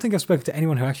 No, I don't think I've spoken to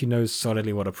anyone who actually knows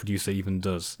solidly what a producer even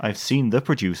does. I've seen the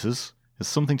producers. It's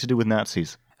something to do with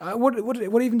Nazis.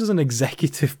 What even does an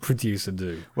executive producer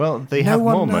do? Well, they have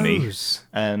more money, knows.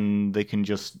 and they can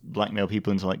just blackmail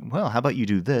people into like, well, how about you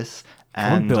do this, Come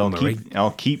on, and Bill Murray.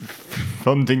 I'll keep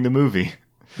funding the movie.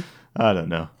 I don't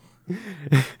know.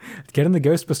 Get in the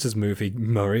Ghostbusters movie,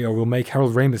 Murray, or we'll make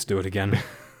Harold Ramis do it again.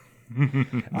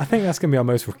 I think that's going to be our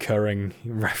most recurring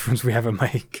reference we ever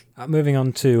make. Moving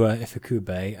on to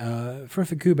Ifukube. For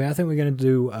Ifukube, I think we're going to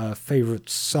do a favourite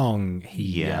song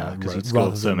he because wrote, he's rather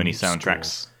got so than many score.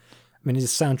 soundtracks. I mean,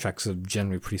 his soundtracks are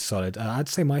generally pretty solid. I'd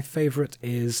say my favourite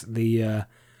is the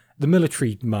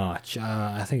military march.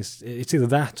 I think it's either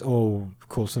that or, of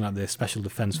course, like the Special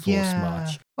Defence Force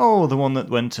march. Oh, the one that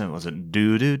went to, was it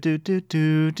do do do do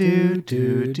do do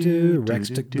do do Rex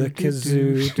took the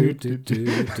kazoo. Do do do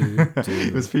do.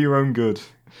 It was for your own good.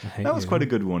 That was you. quite a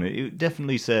good one. It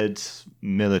definitely said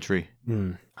military.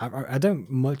 I don't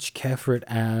much care for it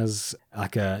as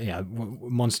like a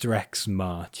Monster X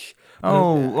march.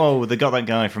 Oh, they got that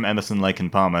guy from Emerson, Lake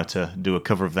and Palmer to do a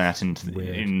cover of that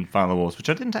in Final Wars, which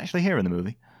I didn't actually hear in the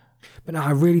movie. But no, I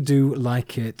really do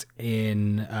like it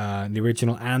in the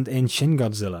original and in Shin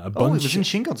Godzilla. Oh, it was in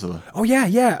Shin Godzilla. Oh, yeah.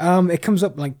 It comes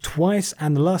up like twice,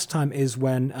 and the last time is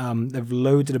when they've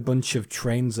loaded a bunch of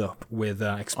trains up with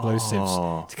explosives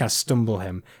to kind of stumble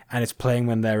him, and it's playing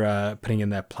when they're putting in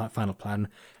their final plan.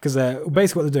 Because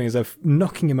basically what they're doing is they're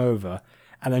knocking him over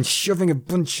and then shoving a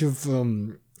bunch of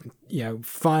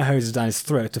fire hoses down his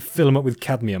throat to fill him up with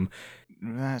cadmium.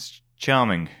 That's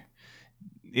charming.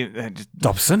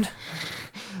 Dobson?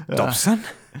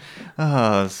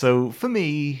 So for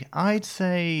me, I'd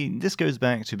say this goes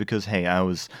back to because, hey, I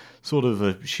was sort of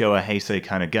a Showa Heisei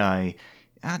kind of guy.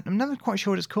 I'm never quite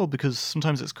sure what it's called because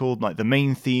sometimes it's called like the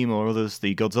main theme or others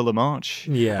the Godzilla March.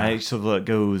 Yeah. And it sort of like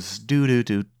goes do do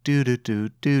do do do do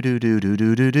do do do do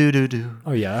do do do do do.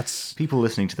 Oh yeah, that's people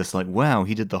listening to this like, wow,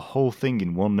 he did the whole thing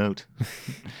in one note.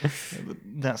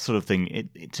 That sort of thing.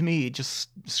 It to me it just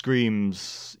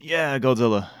screams, yeah,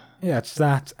 Godzilla. Yeah, it's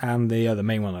that and the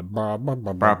main one.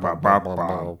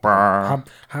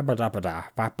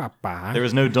 There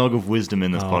is no dog of wisdom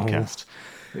in this podcast.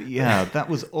 But yeah, that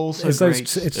was also it's great.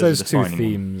 It's those two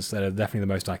themes that are definitely the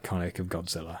most iconic of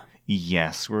Godzilla.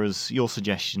 Yes, whereas your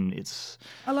suggestion, it's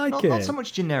I like not, it. not so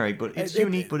much generic, but it's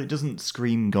unique, but it doesn't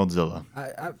scream Godzilla.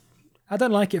 I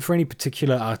don't like it for any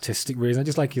particular artistic reason. I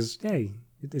just like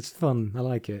it's fun. I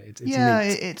like it. It's neat.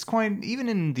 It's quite, even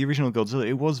in the original Godzilla,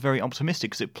 it was very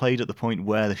optimistic because it played at the point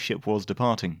where the ship was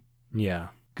departing. Yeah.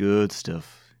 Good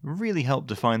stuff. Really helped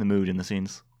define the mood in the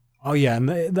scenes. Oh yeah, and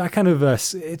that kind of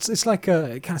it's like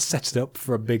it kind of sets it up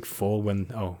for a big fall when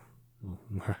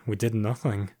we did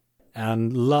nothing.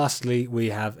 And lastly, we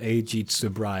have Eiji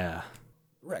Tsuburaya,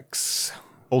 Rex,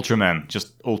 Ultraman,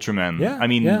 just Ultraman. Yeah, I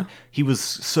mean, he was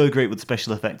so great with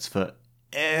special effects for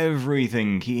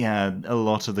everything. He had a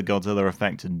lot of the Godzilla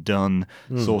effect done,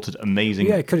 sorted, amazing.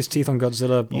 Yeah, he cut his teeth on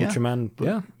Godzilla,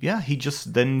 Ultraman. Yeah, he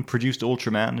just then produced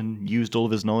Ultraman and used all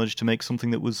of his knowledge to make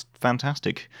something that was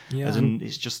fantastic. Yeah, as in,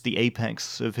 it's just the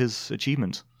apex of his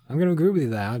achievement. I'm going to agree with you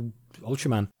there.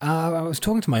 Ultraman. I was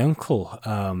talking to my uncle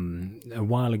a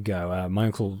while ago. My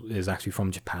uncle is actually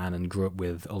from Japan and grew up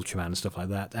with Ultraman and stuff like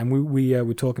that. And we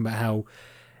were talking about how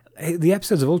the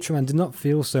episodes of Ultraman did not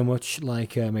feel so much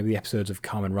like maybe the episodes of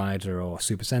Kamen Rider or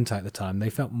Super Sentai at the time. They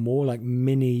felt more like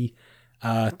mini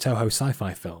Toho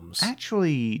sci-fi films.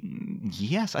 Actually,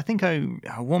 yes. I think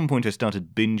at one point I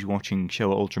started binge-watching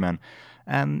Showa Ultraman,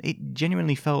 and it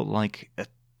genuinely felt like a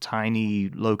tiny,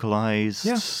 localized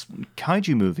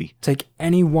kaiju movie. Take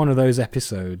any one of those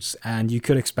episodes and you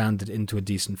could expand it into a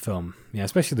decent film. Yeah,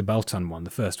 especially the Belton one,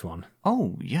 the first one.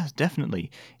 Oh, yes,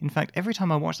 definitely. In fact, every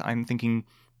time I watch that, I'm thinking,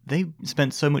 they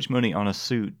spent so much money on a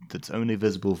suit that's only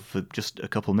visible for just a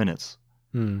couple minutes.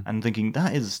 And thinking,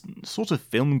 that is sort of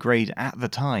film grade at the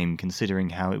time, considering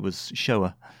how it was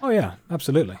Showa. Oh yeah,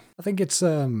 absolutely. I think it's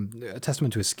a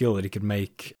testament to his skill that he could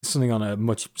make something on a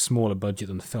much smaller budget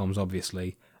than the films,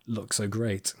 obviously, look so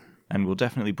great. And we'll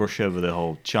definitely brush over the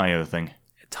whole Chayo thing.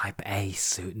 Type A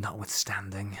suit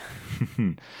notwithstanding.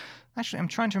 Actually, I'm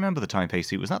trying to remember the Type A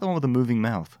suit. Was that the one with the moving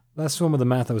mouth? That's the one with the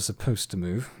mouth that was supposed to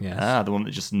move, yes. Ah, the one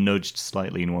that just nudged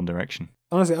slightly in one direction.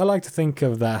 Honestly, I like to think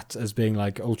of that as being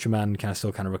like Ultraman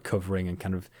still kind of recovering and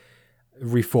kind of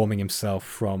reforming himself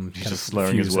from... He's just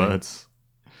slurring his words.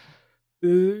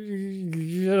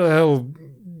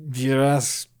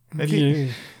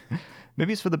 Maybe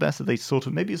Maybe it's for the best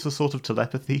that maybe it's a sort of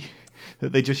telepathy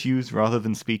that they just use rather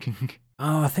than speaking.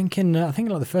 Oh, I think in like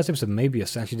the first episode,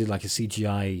 Mobius actually did like a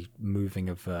CGI moving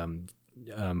of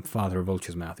Father of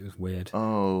Vulture's mouth. It was weird.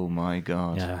 Oh my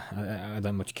god. Yeah, I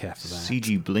don't much care for that.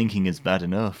 CG blinking is bad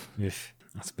enough.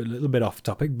 That's a little bit off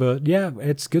topic, but yeah,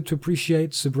 it's good to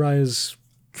appreciate Tsuburaya's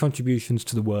contributions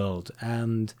to the world,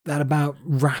 and that about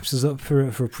wraps us up for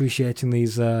appreciating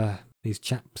these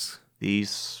chaps.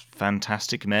 These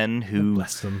fantastic men who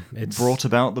bless them. Brought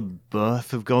about the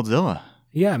birth of Godzilla.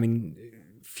 Yeah, I mean,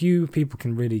 few people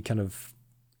can really kind of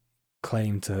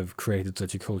claim to have created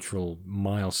such a cultural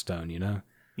milestone, you know?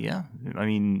 Yeah, I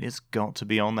mean, it's got to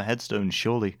be on the headstone,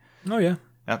 surely. Oh, yeah.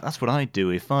 That's what I'd do.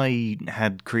 If I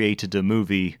had created a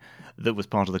movie that was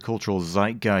part of the cultural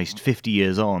zeitgeist 50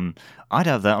 years on, I'd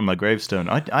have that on my gravestone.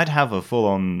 I'd have a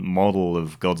full-on model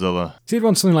of Godzilla. See, you'd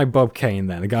want something like Bob Kane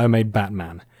there, the guy who made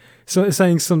Batman. So it's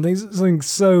saying something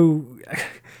so...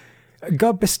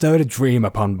 God bestowed a dream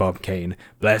upon Bob Kane.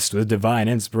 Blessed with divine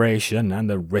inspiration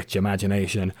and a rich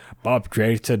imagination, Bob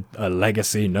created a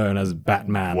legacy known as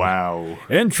Batman. Wow.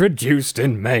 Introduced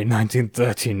in May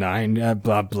 1939,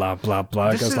 blah, blah, blah, blah.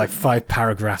 It goes like 5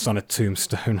 paragraphs on a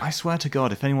tombstone. I swear to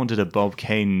God, if anyone did a Bob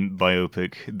Kane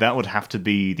biopic, that would have to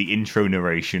be the intro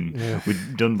narration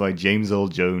done by James Earl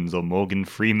Jones or Morgan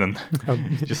Freeman.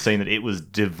 Just saying that it was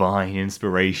divine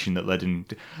inspiration that led him.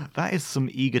 That is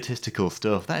some egotistical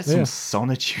stuff. That is some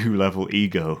Sonichu level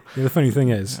ego. Yeah, the funny thing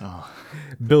is,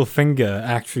 Bill Finger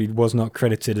actually was not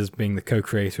credited as being the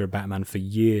co-creator of Batman for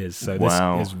years, so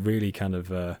this is really kind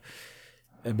of a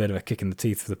bit of a kick in the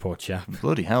teeth for the poor chap.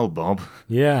 Bloody hell, Bob.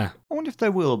 Yeah. I wonder if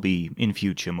there will be, in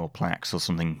future, more plaques or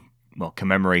something,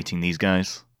 commemorating these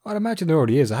guys. I'd imagine there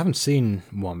already is. I haven't seen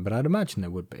one, but I'd imagine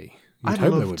there would be. I'd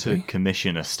love to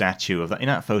commission a statue of that. In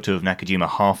that photo of Nakajima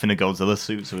half in a Godzilla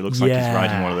suit, so it looks like he's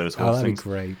riding one of those horse things.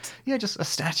 That'd be great. Yeah, just a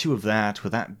statue of that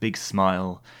with that big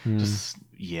smile.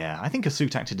 I think a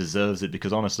suit actor deserves it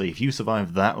because honestly, if you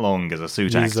survive that long as a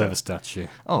suit actor... You deserve a statue.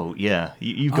 Oh, yeah.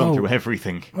 You've gone through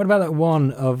everything. What about that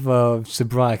one of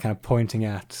Tsuburaya kind of pointing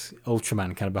at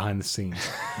Ultraman kind of behind the scenes?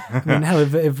 I mean, hell,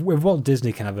 if Walt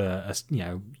Disney can have a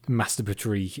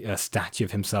masturbatory statue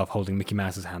of himself holding Mickey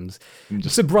Mouse's hands,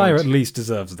 Tsuburaya at least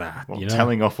deserves that. Well,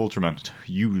 telling off Ultraman,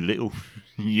 you little...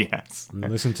 Yes.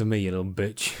 Listen to me, you little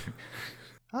bitch.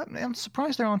 I'm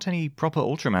surprised there aren't any proper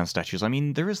Ultraman statues. I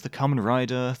mean, there is the Kamen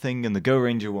Rider thing and the Go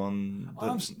Ranger one.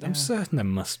 But, I'm certain there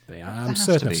must be. I'm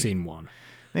certain I've seen one.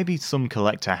 Maybe some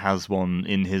collector has one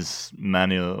in his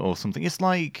manor or something. It's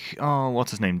like,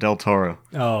 what's his name? Del Toro.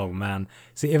 Oh, man.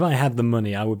 See, if I had the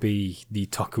money, I would be the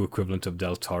Toku equivalent of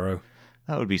Del Toro.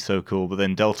 That would be so cool, but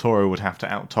then Del Toro would have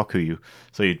to out-Toku you,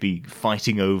 so you'd be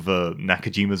fighting over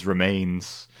Nakajima's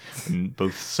remains and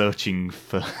both searching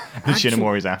for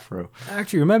Shinomori's afro.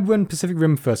 Actually, remember when Pacific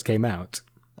Rim first came out?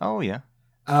 Oh, yeah.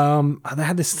 They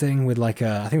had this thing with I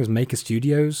think it was Maker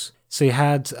Studios. So you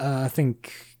had, I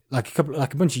think... a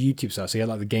bunch of YouTube stars. So you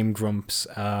had the Game Grumps.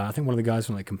 I think one of the guys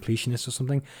from Completionist or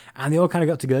something, and they all kind of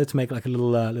got together to make a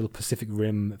little Pacific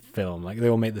Rim film. They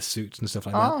all made the suits and stuff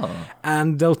like that.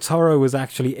 And Del Toro was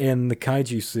actually in the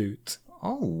kaiju suit.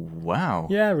 Oh wow!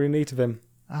 Yeah, really neat of him.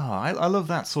 Oh, I love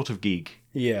that sort of geek.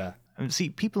 Yeah. See,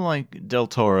 people like Del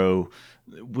Toro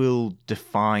will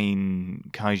define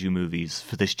kaiju movies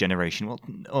for this generation. Well,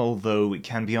 although it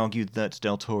can be argued that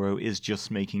Del Toro is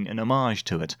just making an homage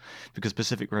to it, because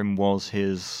Pacific Rim was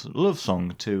his love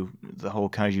song to the whole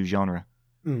kaiju genre.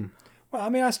 Well, I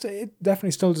mean, it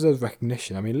definitely still deserves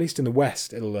recognition. I mean, at least in the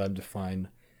West, it'll define...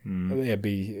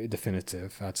 be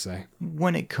definitive, I'd say.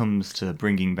 When it comes to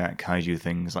bringing back kaiju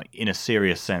things, in a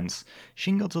serious sense,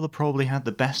 Shin Godzilla probably had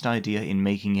the best idea in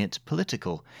making it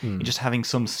political, in just having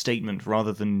some statement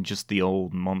rather than just the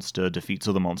old monster defeats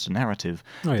other monster narrative.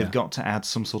 They've got to add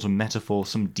some sort of metaphor,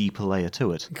 some deeper layer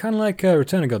to it. Kind of like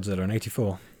Return of Godzilla in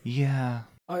 '84. Yeah.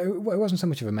 It wasn't so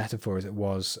much of a metaphor as it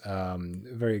was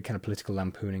very kind of political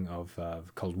lampooning of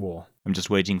Cold War. I'm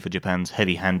just waiting for Japan's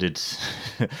heavy-handed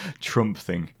Trump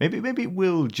thing. Maybe it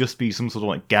will just be some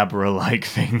sort of Gabra-like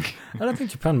thing. I don't think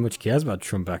Japan much cares about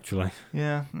Trump, actually.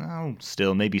 Yeah, no,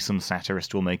 still, maybe some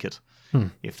satirist will make it.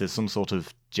 If there's some sort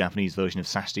of Japanese version of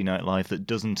Saturday Night Live that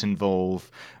doesn't involve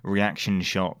reaction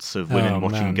shots of women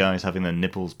watching guys having their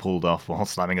nipples pulled off while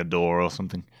slamming a door or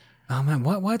something. Oh man,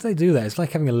 why do they do that? It's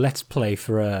like having a let's play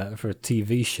for a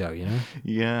TV show, you know?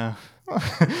 Yeah.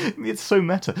 It's so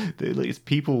meta. It's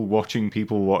people watching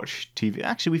people watch TV.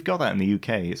 Actually, we've got that in the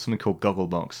UK. It's something called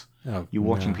Gogglebox. You're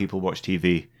watching people watch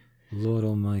TV. Lord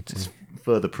almighty. It's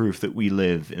further proof that we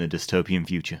live in a dystopian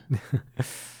future.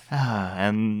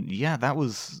 And yeah, that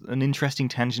was an interesting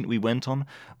tangent we went on,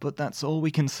 but that's all we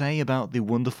can say about the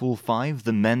wonderful five,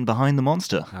 the men behind the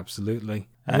monster. Absolutely.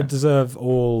 They deserve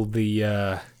all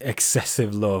the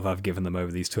excessive love I've given them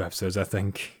over these 2 episodes, I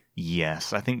think.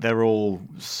 Yes, I think they're all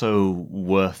so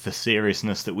worth the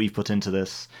seriousness that we've put into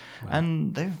this. Wow.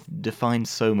 And they've defined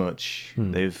so much.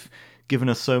 They've given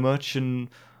us so much, and,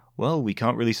 well, we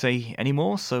can't really say any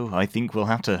more, so I think we'll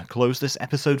have to close this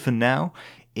episode for now.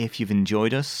 If you've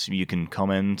enjoyed us, you can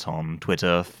comment on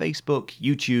Twitter, Facebook,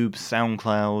 YouTube,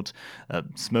 SoundCloud,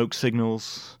 smoke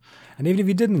signals. And even if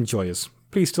you didn't enjoy us,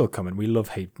 please still comment. We love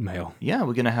hate mail. Yeah,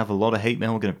 we're going to have a lot of hate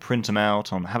mail. We're going to print them out,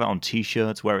 have it on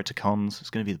t-shirts, wear it to cons. It's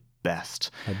going to be the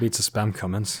best. That beats the spam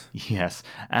comments. Yes.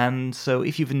 And so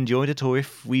if you've enjoyed it, or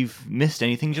if we've missed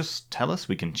anything, just tell us.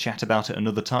 We can chat about it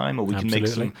another time, or we can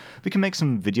make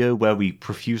some video where we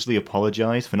profusely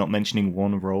apologize for not mentioning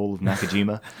one role of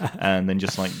Nakajima, and then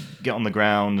just like get on the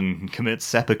ground and commit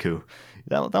seppuku.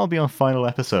 That'll be our final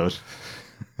episode.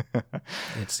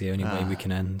 It's the only way we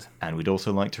can end. And we'd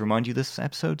also like to remind you this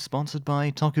episode sponsored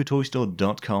by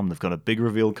TokuToyStore.com. They've got a big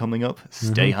reveal coming up.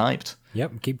 Stay hyped.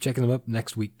 Yep, keep checking them up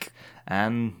next week.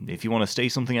 And if you want to stay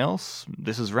something else,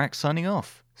 this is Rex signing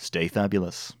off. Stay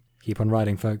fabulous. Keep on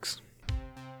riding, folks.